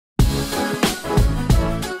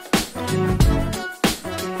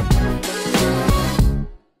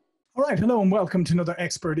right, hello and welcome to another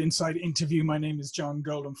Expert Insight interview. My name is John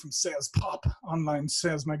Golden from SalesPOP, online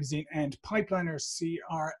sales magazine and Pipeliner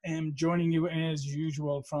CRM, joining you as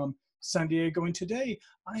usual from San Diego. And today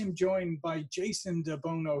I am joined by Jason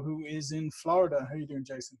DeBono, who is in Florida. How are you doing,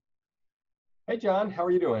 Jason? Hey, John, how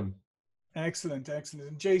are you doing? Excellent, excellent.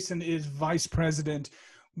 And Jason is Vice President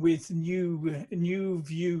with New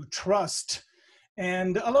View Trust.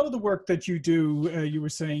 And a lot of the work that you do, you were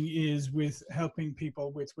saying, is with helping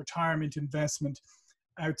people with retirement investment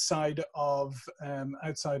outside of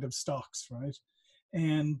stocks, right?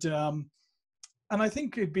 And I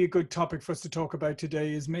think it'd be a good topic for us to talk about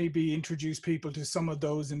today is maybe introduce people to some of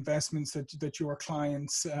those investments that your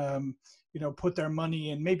clients, put their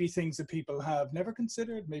money in, maybe things that people have never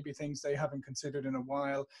considered, maybe things they haven't considered in a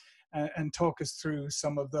while, and talk us through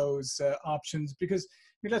some of those options. Because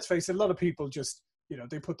let's face it, a lot of people just,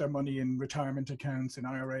 they put their money in retirement accounts in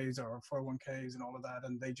IRAs or 401ks and all of that,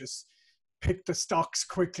 and they just pick the stocks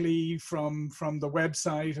quickly from the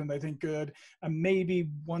website, and they think good. And maybe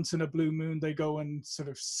once in a blue moon, they go and sort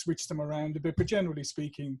of switch them around a bit. But generally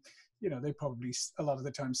speaking, they probably a lot of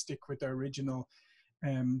the time stick with their original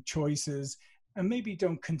choices, and maybe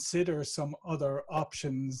don't consider some other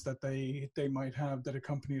options that they might have that a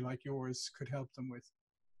company like yours could help them with.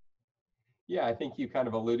 Yeah, I think you kind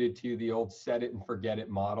of alluded to the old set it and forget it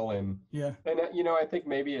model, and yeah, I think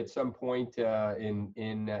maybe at some point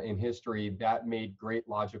in history that made great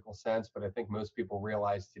logical sense, but I think most people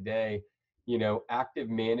realize today, active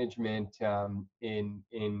management in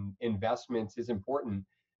investments is important.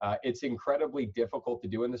 It's incredibly difficult to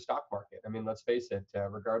do in the stock market. I mean, let's face it,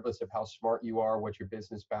 regardless of how smart you are, what your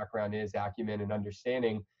business background is, acumen and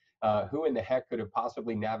understanding, who in the heck could have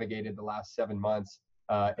possibly navigated the last 7 months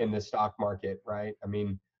in the stock market, right? I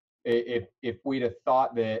mean, if we'd have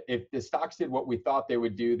thought that if the stocks did what we thought they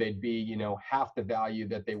would do, they'd be, half the value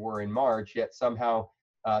that they were in March, yet somehow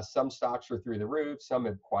some stocks are through the roof, some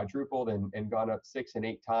have quadrupled and gone up 6 and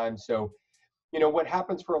 8 times. So, what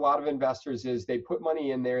happens for a lot of investors is they put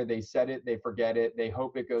money in there, they set it, they forget it, they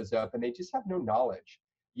hope it goes up, and they just have no knowledge.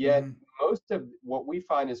 Yet most of what we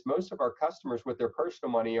find is most of our customers with their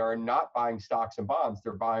personal money are not buying stocks and bonds,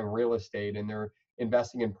 they're buying real estate and they're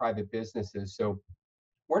investing in private businesses. So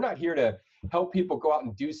we're not here to help people go out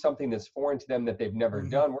and do something that's foreign to them that they've never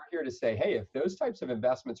done. We're here to say, hey, if those types of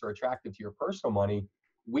investments are attractive to your personal money,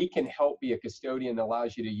 we can help be a custodian that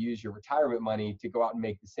allows you to use your retirement money to go out and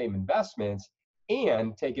make the same investments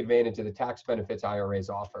and take advantage of the tax benefits IRAs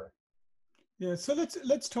offer. Yeah, so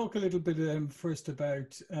let's talk a little bit first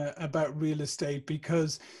about real estate,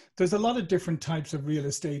 because there's a lot of different types of real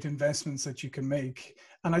estate investments that you can make.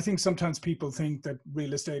 And I think sometimes people think that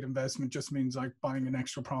real estate investment just means like buying an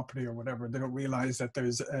extra property or whatever. They don't realize that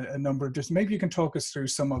there's a number of just, maybe you can talk us through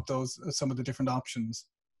some of the different options.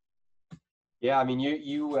 Yeah, I mean,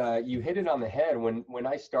 you hit it on the head. When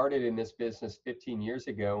I started in this business 15 years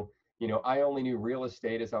ago, I only knew real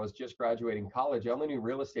estate as I was just graduating college. I only knew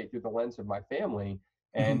real estate through the lens of my family.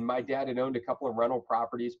 And my dad had owned a couple of rental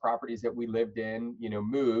properties that we lived in,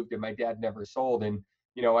 moved, and my dad never sold. And,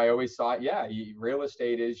 I always thought, yeah, real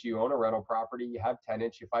estate is you own a rental property, you have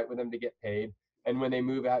tenants, you fight with them to get paid. And when they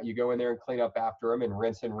move out, you go in there and clean up after them and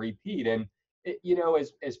rinse and repeat. And,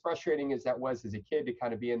 as frustrating as that was as a kid to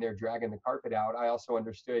kind of be in there dragging the carpet out, I also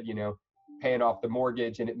understood, paying off the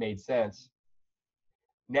mortgage, and it made sense.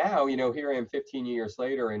 Now, here I am 15 years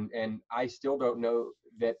later, and I still don't know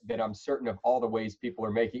that I'm certain of all the ways people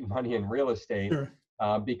are making money in real estate. Sure.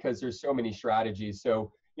 Because there's so many strategies.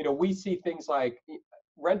 So, we see things like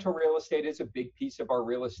rental real estate is a big piece of our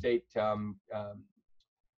real estate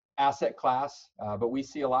asset class, but we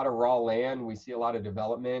see a lot of raw land. We see a lot of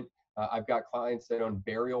development. I've got clients that own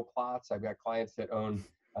burial plots. I've got clients that own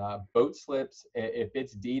boat slips. If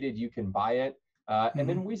it's deeded, you can buy it. And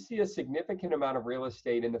then we see a significant amount of real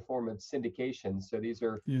estate in the form of syndications. So these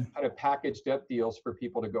are kind of packaged up deals for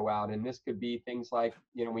people to go out. And this could be things like,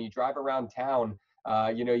 when you drive around town,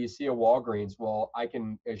 you see a Walgreens. Well, I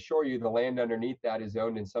can assure you the land underneath that is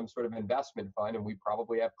owned in some sort of investment fund. And we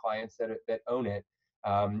probably have clients that own it.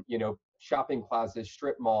 Shopping plazas,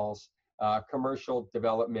 strip malls, commercial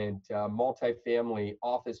development, multifamily,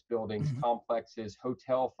 office buildings, complexes,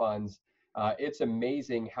 hotel funds. It's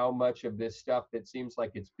amazing how much of this stuff that seems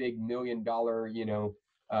like it's big $1 million,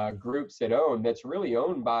 groups that own, that's really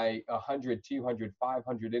owned by 100, 200,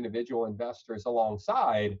 500 individual investors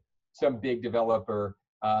alongside some big developer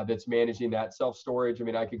that's managing that self-storage. I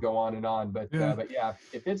mean, I could go on and on, but yeah,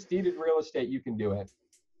 if it's deeded real estate, you can do it.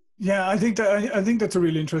 Yeah, I think that's a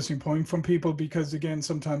really interesting point from people, because again,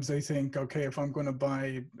 sometimes they think, okay, if I'm going to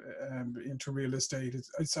buy into real estate,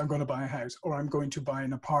 I'm going to buy a house or I'm going to buy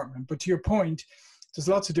an apartment. But to your point, there's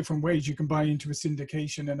lots of different ways you can buy into a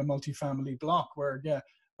syndication in a multifamily block. Where, yeah,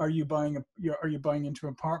 are you buying into an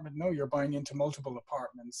apartment? No, you're buying into multiple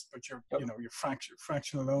apartments, but Yep. you're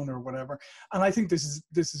fractional owner or whatever. And I think this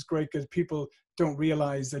is great, because people don't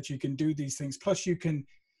realize that you can do these things. Plus, you can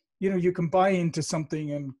buy into something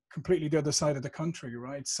in completely the other side of the country,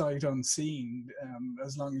 right? Sight unseen,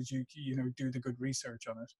 as long as you do the good research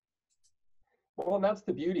on it. Well, and that's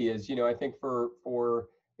the beauty is, I think for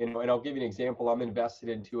and I'll give you an example. I'm invested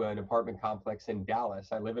into an apartment complex in Dallas.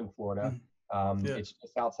 I live in Florida. Mm, yeah, It's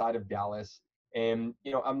just outside of Dallas. And,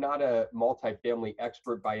 I'm not a multifamily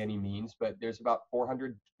expert by any means, but there's about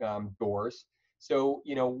 400 doors. So,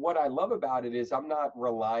 what I love about it is I'm not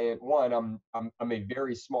reliant. One, I'm a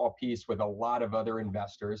very small piece with a lot of other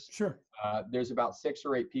investors. sure. There's about 6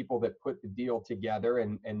 or 8 people that put the deal together,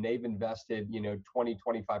 and they've invested, 20,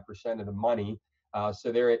 25% of the money.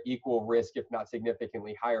 So they're at equal risk, if not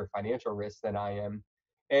significantly higher financial risk than I am.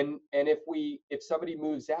 And if somebody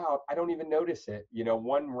moves out, I don't even notice it.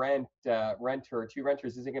 One renter or two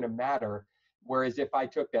renters isn't going to matter. Whereas if I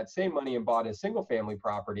took that same money and bought a single family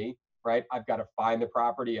property, right, I've got to find the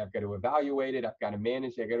property, I've got to evaluate it, I've got to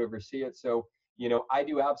manage it, I've got to oversee it. So I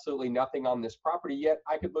do absolutely nothing on this property, yet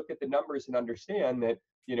I could look at the numbers and understand that,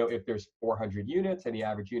 if there's 400 units and the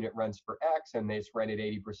average unit rents for X and it's rented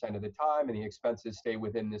 80% of the time and the expenses stay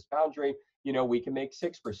within this boundary, we can make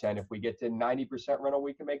 6%. If we get to 90% rental,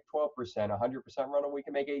 we can make 12%, 100% rental, we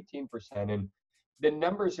can make 18%. And the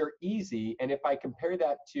numbers are easy. And if I compare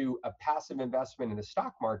that to a passive investment in the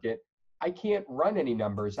stock market, I can't run any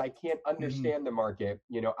numbers. I can't Hmm. understand the market.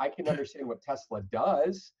 I can understand what Tesla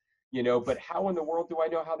does, but how in the world do I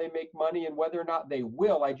know how they make money and whether or not they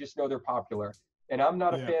will? I just know they're popular. And I'm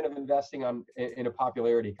not a Yeah. fan of investing in a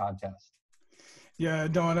popularity contest. Yeah,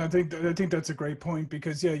 no, and I think that's a great point,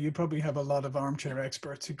 because yeah, you probably have a lot of armchair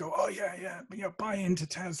experts who go, oh yeah, yeah, buy into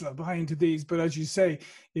Tesla, buy into these. But as you say,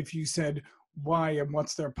 if you said why and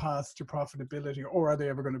what's their path to profitability, or are they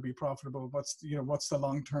ever going to be profitable? What's the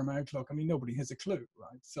long term outlook? I mean, nobody has a clue,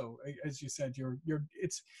 right? So as you said,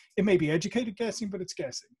 it may be educated guessing, but it's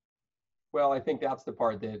guessing. Well, I think that's the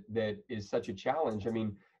part that is such a challenge. I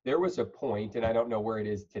mean, there was a point, and I don't know where it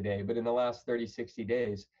is today, but in the last 30, 60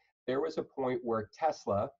 days, there was a point where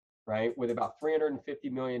Tesla, right, with about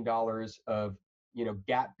 $350 million of,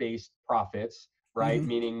 gap-based profits, right? Hmm.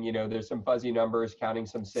 Meaning, there's some fuzzy numbers counting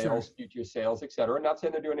some Sure. sales, future sales, et cetera. Not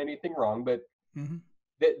saying they're doing anything wrong, but Hmm.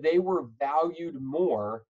 that they were valued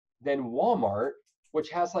more than Walmart, which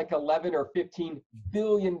has like 11 or 15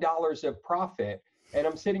 billion dollars of profit. And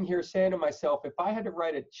I'm sitting here saying to myself, if I had to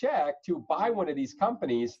write a check to buy one of these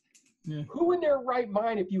companies, Yeah. who in their right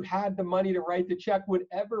mind, if you had the money to write the check, would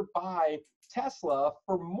ever buy Tesla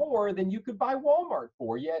for more than you could buy Walmart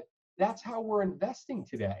for? Yet that's how we're investing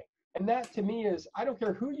today. And that to me is, I don't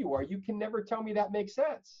care who you are, you can never tell me that makes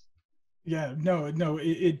sense. Yeah, no,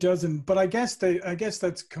 it doesn't. But I guess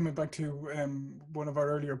that's coming back to one of our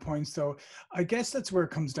earlier points, though. I guess that's where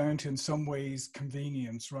it comes down to, in some ways,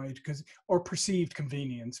 convenience, right? Or perceived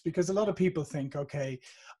convenience, because a lot of people think, okay,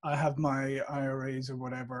 I have my IRAs or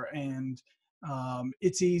whatever, and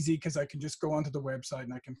it's easy because I can just go onto the website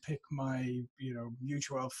and I can pick my,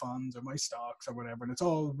 mutual funds or my stocks or whatever, and it's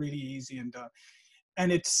all really easy and done. And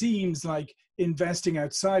it seems like investing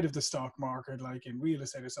outside of the stock market, like in real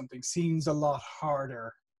estate or something, seems a lot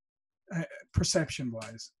harder, perception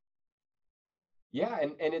wise. Yeah,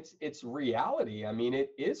 and it's reality. I mean,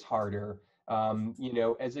 it is harder,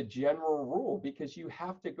 as a general rule, because you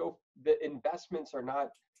have to go. The investments are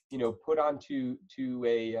not, put onto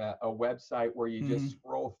a website where you just Hmm.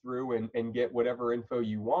 scroll through and get whatever info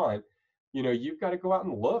you want. You've got to go out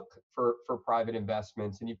and look for private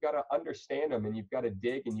investments, and you've got to understand them, and you've got to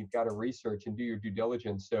dig, and you've got to research and do your due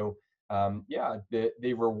diligence. So, yeah,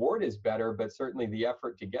 the reward is better, but certainly the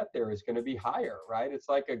effort to get there is going to be higher, right? It's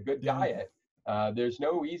like a good Yeah. diet. There's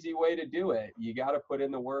no easy way to do it. You got to put in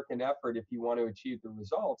the work and effort if you want to achieve the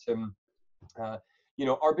results. And uh,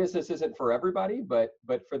 our business isn't for everybody, but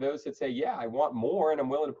for those that say, yeah, I want more, and I'm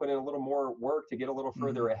willing to put in a little more work to get a little Hmm.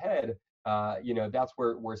 further ahead. That's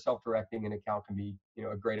where self-directing an account can be,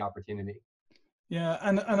 a great opportunity. Yeah,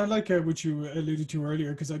 and I like what you alluded to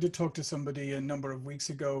earlier, because I did talk to somebody a number of weeks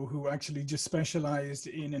ago who actually just specialized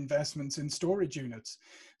in investments in storage units.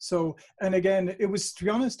 So, and again, it was, to be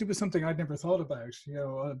honest, it was something I'd never thought about,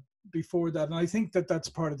 before that. And I think that that's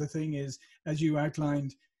part of the thing is, as you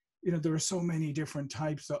outlined, you know, there are so many different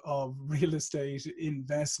types of real estate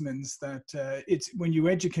investments that it's when you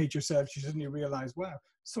educate yourself, you suddenly realize, wow,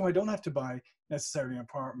 so I don't have to buy necessarily an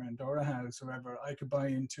apartment or a house or whatever. I could buy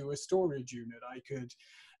into a storage unit. I could,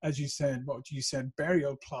 as you said, what you said,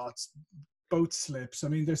 burial plots, boat slips. I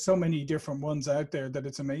mean, there's so many different ones out there that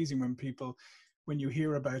it's amazing when people, when you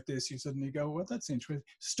hear about this, you suddenly go, well, that's interesting.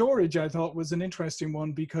 Storage, I thought, was an interesting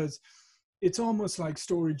one because it's almost like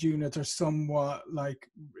storage units are somewhat like,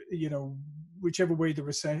 you know, whichever way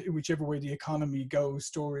the economy goes,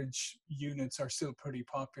 storage units are still pretty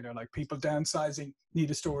popular. Like people downsizing need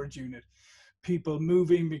a storage unit. People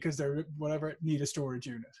moving because they're whatever need a storage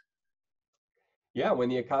unit. Yeah, when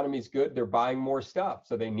the economy's good, they're buying more stuff,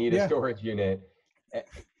 so they need a Yeah. storage unit.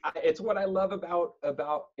 It's what I love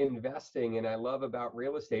about investing, and I love about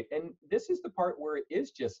real estate. And this is the part where it is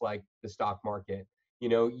just like the stock market. You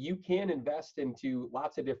know, you can invest into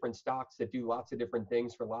lots of different stocks that do lots of different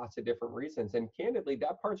things for lots of different reasons. And candidly,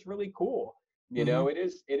 that part's really cool. You Mm-hmm. know, it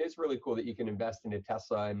is really cool that you can invest into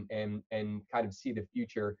Tesla and kind of see the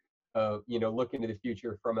future of, you know, look into the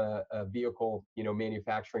future from a vehicle, you know,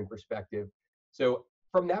 manufacturing perspective. So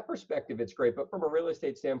from that perspective, it's great. But from a real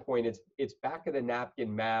estate standpoint, it's back of the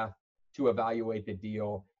napkin math to evaluate the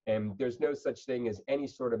deal. And there's no such thing as any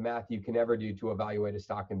sort of math you can ever do to evaluate a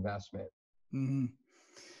stock investment. Mm-hmm.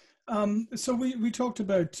 So we talked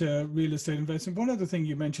about real estate investing. One other thing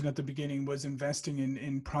you mentioned at the beginning was investing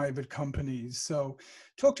in private companies. So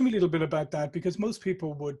talk to me a little bit about that, because most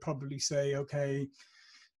people would probably say, okay,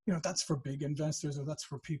 you know, that's for big investors, or that's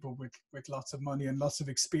for people with lots of money and lots of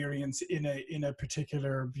experience in a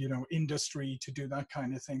particular, you know, industry to do that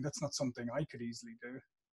kind of thing. That's not something I could easily do.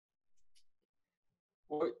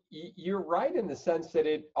 Well, you're right in the sense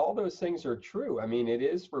that all those things are true. I mean, it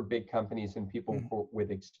is for big companies and people Mm,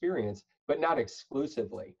 with experience, but not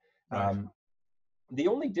exclusively. right. Um, the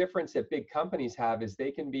only difference that big companies have is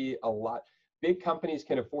they can be big companies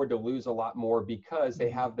can afford to lose a lot more because they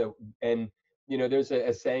Mm, have and you know, there's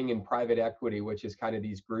a saying in private equity, which is kind of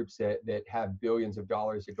these groups that have billions of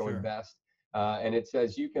dollars to go sure. invest. And it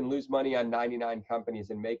says you can lose money on 99 companies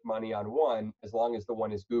and make money on one as long as the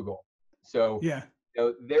one is Google. So, Yeah. you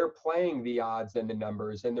know, they're playing the odds and the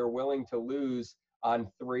numbers, and they're willing to lose on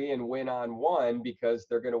three and win on one because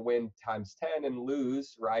they're going to win times 10 and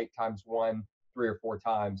lose, right, times one, 3 or 4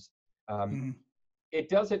 times. Um, Mm, it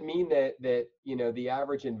doesn't mean that you know, the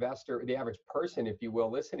average investor, the average person, if you will,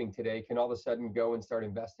 listening today can all of a sudden go and start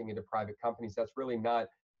investing into private companies. That's really not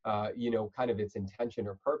you know, kind of its intention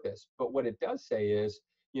or purpose. But what it does say is,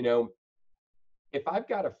 you know, if I've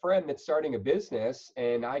got a friend that's starting a business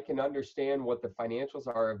and I can understand what the financials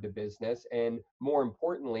are of the business, and more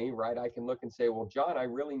importantly, right, I can look and say, well, John, I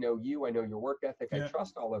really know you, I know your work ethic, I yeah.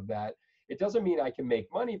 trust all of that. It doesn't mean I can make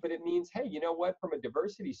money, but it means, hey, you know what, from a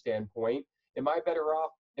diversity standpoint, am I better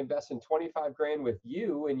off investing 25 grand with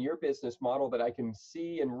you and your business model that I can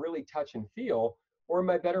see and really touch and feel? Or am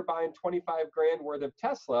I better buying 25 grand worth of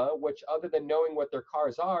Tesla, which, other than knowing what their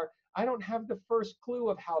cars are, I don't have the first clue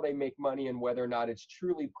of how they make money and whether or not it's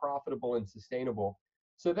truly profitable and sustainable.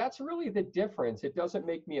 So that's really the difference. It doesn't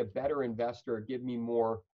make me a better investor or give me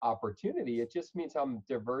more opportunity. It just means I'm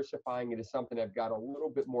diversifying into something I've got a little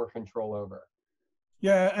bit more control over.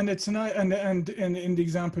 Yeah, and it's not, and in the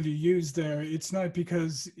example you used there, it's not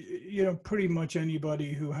because, you know, pretty much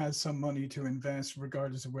anybody who has some money to invest,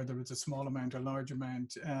 regardless of whether it's a small amount or large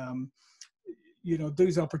amount, you know,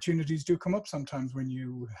 those opportunities do come up sometimes when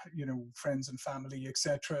you know, friends and family,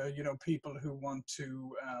 etc. You know, people who want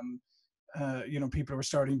to, you know, people who are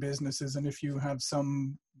starting businesses, and if you have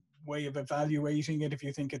some way of evaluating it, if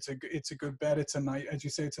you think it's a good bet, it's a nice, as you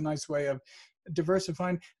say, it's a nice way of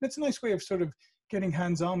diversifying. It's a nice way of sort of getting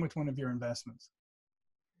hands on with one of your investments.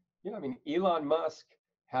 Yeah, I mean, Elon Musk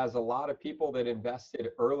has a lot of people that invested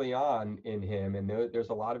early on in him, and there's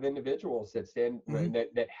a lot of individuals that Hmm.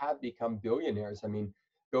 that have become billionaires. I mean,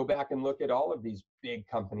 go back and look at all of these big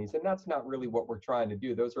companies, and that's not really what we're trying to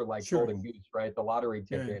do. Those are like Sure. golden goose, right? The lottery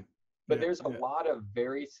Yeah. ticket. But Yeah. there's a Yeah. lot of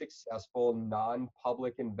very successful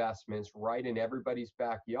non-public investments right in everybody's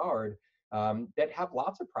backyard, that have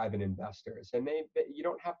lots of private investors, and you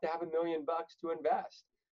don't have to have $1 million to invest,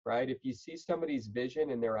 right? If you see somebody's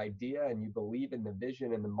vision and their idea, and you believe in the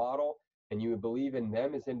vision and the model, and you believe in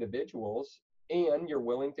them as individuals, and you're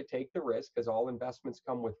willing to take the risk, because all investments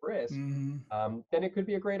come with risk, Hmm. then it could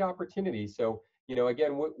be a great opportunity. So, you know,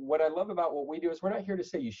 again, what I love about what we do is we're not here to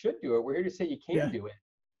say you should do it. We're here to say you can Yeah. do it.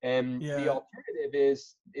 And the Yeah. alternative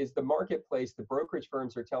is the marketplace, the brokerage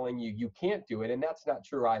firms are telling you you can't do it, and that's not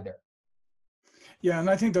true either. Yeah, and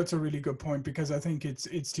I think that's a really good point, because I think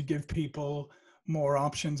it's to give people more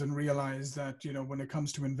options and realize that, you know, when it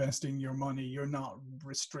comes to investing your money, you're not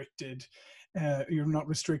restricted. You're not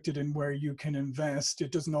restricted in where you can invest.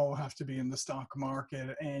 It doesn't all have to be in the stock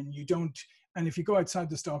market, and you don't. And if you go outside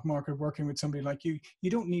the stock market working with somebody like you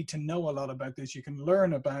don't need to know a lot about this. You can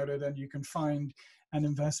learn about it, and you can find an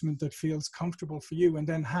investment that feels comfortable for you, and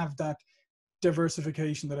then have that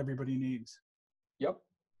diversification that everybody needs. Yep.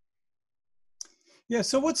 Yeah.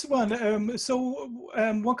 So what's one?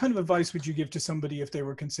 What kind of advice would you give to somebody if they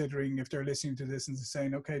were considering, if they're listening to this and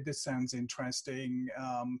saying, "Okay, this sounds interesting."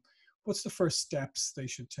 What's the first steps they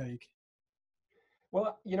should take?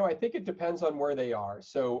 Well, I think it depends on where they are.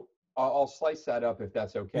 So I'll slice that up if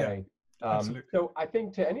that's Yeah, okay. absolutely. So I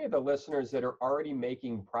think to any of the listeners that are already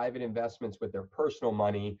making private investments with their personal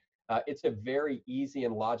money, it's a very easy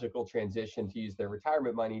and logical transition to use their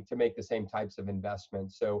retirement money to make the same types of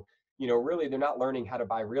investments. So, really, they're not learning how to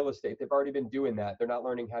buy real estate. They've already been doing that. They're not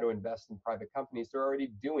learning how to invest in private companies. They're already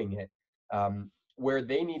doing it. Where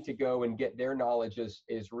they need to go and get their knowledge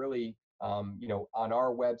is really, on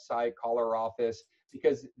our website, call our office,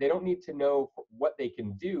 because they don't need to know what they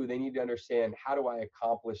can do. They need to understand, how do I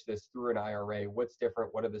accomplish this through an IRA? What's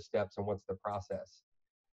different? What are the steps, and what's the process?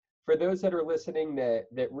 For those that are listening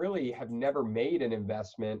that really have never made an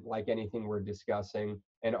investment like anything we're discussing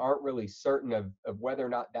and aren't really certain of whether or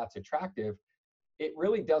not that's attractive, it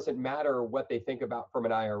really doesn't matter what they think about from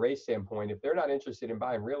an IRA standpoint. If they're not interested in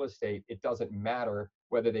buying real estate, it doesn't matter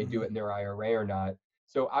whether they do Hmm. it in their IRA or not.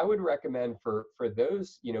 So I would recommend for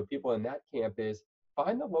those, people in that camp, is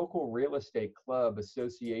find the local real estate club,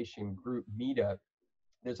 association, group, meetup.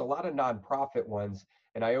 There's a lot of nonprofit ones,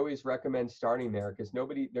 and I always recommend starting there, because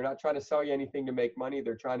they're not trying to sell you anything to make money.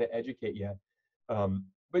 They're trying to educate you.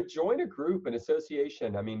 But join a group, an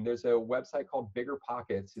association. I mean, there's a website called Bigger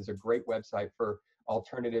Pockets, is a great website for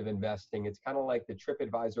alternative investing. It's kind of like the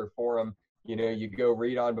TripAdvisor forum, you go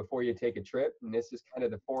read on before you take a trip. And this is kind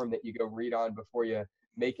of the forum that you go read on before you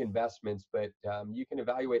make investments. But you can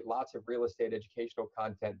evaluate lots of real estate educational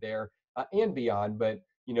content there, and beyond. But,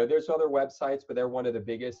 there's other websites, but they're one of the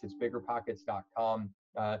biggest. It's biggerpockets.com.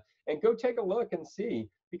 And go take a look and see,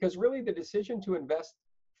 because really the decision to invest,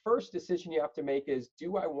 first decision you have to make is,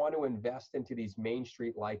 do I want to invest into these Main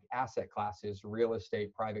Street like asset classes, real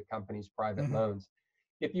estate, private companies, private Hmm. loans?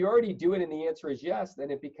 If you already do it and the answer is yes, then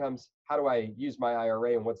it becomes, how do I use my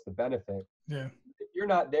IRA and what's the benefit? Yeah. If you're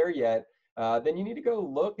not there yet, then you need to go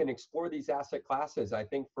look and explore these asset classes. I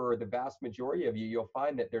think for the vast majority of you, you'll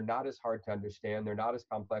find that they're not as hard to understand. They're not as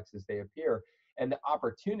complex as they appear. And the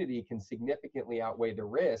opportunity can significantly outweigh the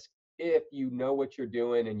risk if you know what you're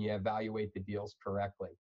doing and you evaluate the deals correctly.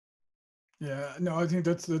 Yeah, no, I think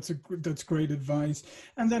that's great advice.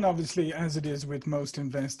 And then obviously, as it is with most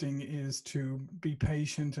investing, is to be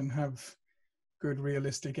patient and have good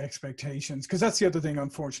realistic expectations. Because that's the other thing,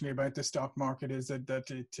 unfortunately, about the stock market, is that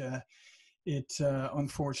it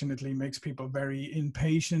unfortunately makes people very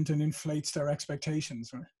impatient and inflates their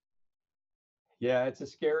expectations, right? Yeah, it's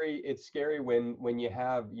scary when you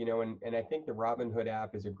have, and I think the Robinhood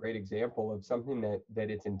app is a great example of something that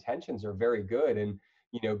its intentions are very good, and,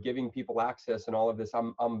 giving people access and all of this.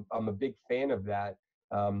 I'm a big fan of that.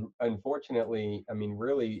 Unfortunately, I mean,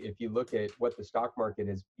 really, if you look at what the stock market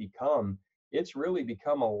has become, it's really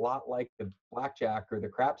become a lot like the blackjack or the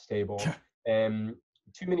craps table. And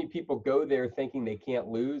too many people go there thinking they can't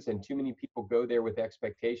lose, and too many people go there with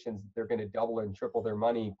expectations that they're going to double and triple their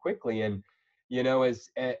money quickly. And, as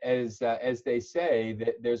they say,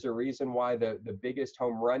 that there's a reason why the biggest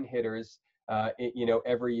home run hitters,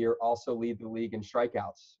 every year also lead the league in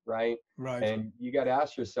strikeouts, right? Right. And you got to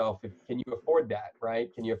ask yourself, can you afford that,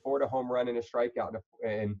 right? Can you afford a home run and a strikeout?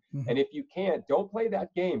 And Hmm. if you can't, don't play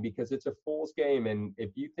that game, because it's a fool's game. And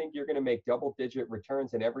if you think you're going to make double-digit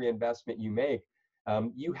returns in every investment you make,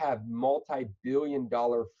 you have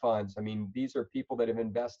multi-billion-dollar funds. I mean, these are people that have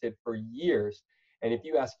invested for years. And if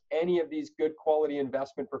you ask any of these good quality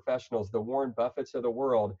investment professionals, the Warren Buffetts of the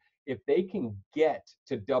world, if they can get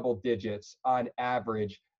to double digits on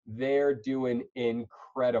average, they're doing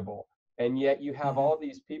incredible. And yet you have Hmm. all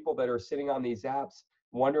these people that are sitting on these apps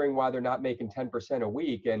wondering why they're not making 10% a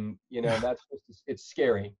week. And, Yeah. that's just, it's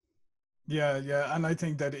scary. Yeah, yeah, and I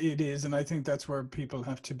think that it is, and I think that's where people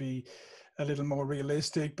have to be a little more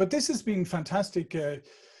realistic. But this has been fantastic,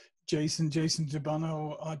 Jason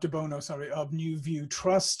DeBono, sorry, of New View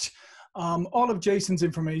Trust. All of Jason's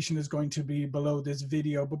information is going to be below this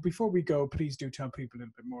video. But before we go, please do tell people a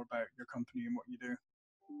little bit more about your company and what you do.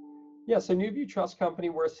 Yeah, so New View Trust Company,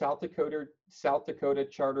 we're a South Dakota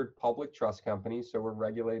chartered public trust company. So we're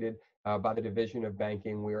regulated by the Division of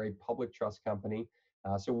Banking. We're a public trust company.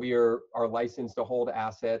 So we are licensed to hold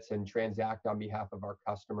assets and transact on behalf of our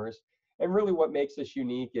customers. And really what makes us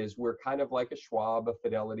unique is we're kind of like a Schwab, a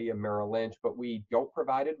Fidelity, a Merrill Lynch, but we don't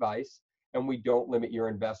provide advice and we don't limit your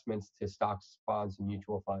investments to stocks, bonds, and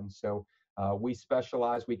mutual funds. So we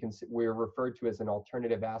specialize, we're referred to as an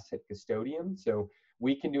alternative asset custodian. So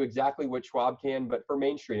we can do exactly what Schwab can, but for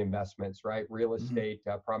Main Street investments, right? Real estate,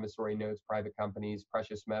 promissory notes, private companies,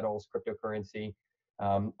 precious metals, cryptocurrency,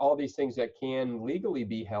 all these things that can legally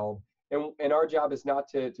be held. And our job is not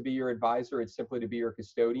to be your advisor, it's simply to be your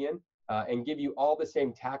custodian and give you all the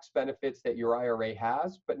same tax benefits that your IRA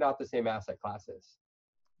has, but not the same asset classes.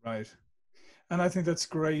 Right. And I think that's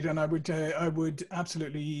great. And I would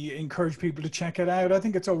absolutely encourage people to check it out. I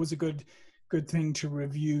think it's always a good thing to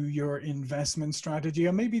review your investment strategy.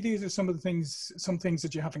 And maybe these are some things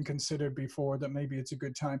that you haven't considered before that maybe it's a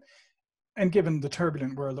good time. And given the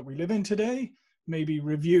turbulent world that we live in today, maybe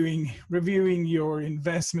reviewing your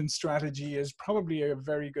investment strategy is probably a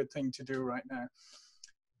very good thing to do right now.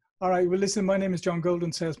 All right. Well, listen, my name is John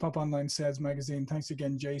Golden, SalesPOP Online Sales Magazine. Thanks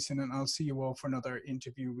again, Jason, and I'll see you all for another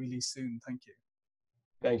interview really soon. Thank you.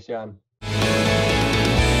 Thanks, John.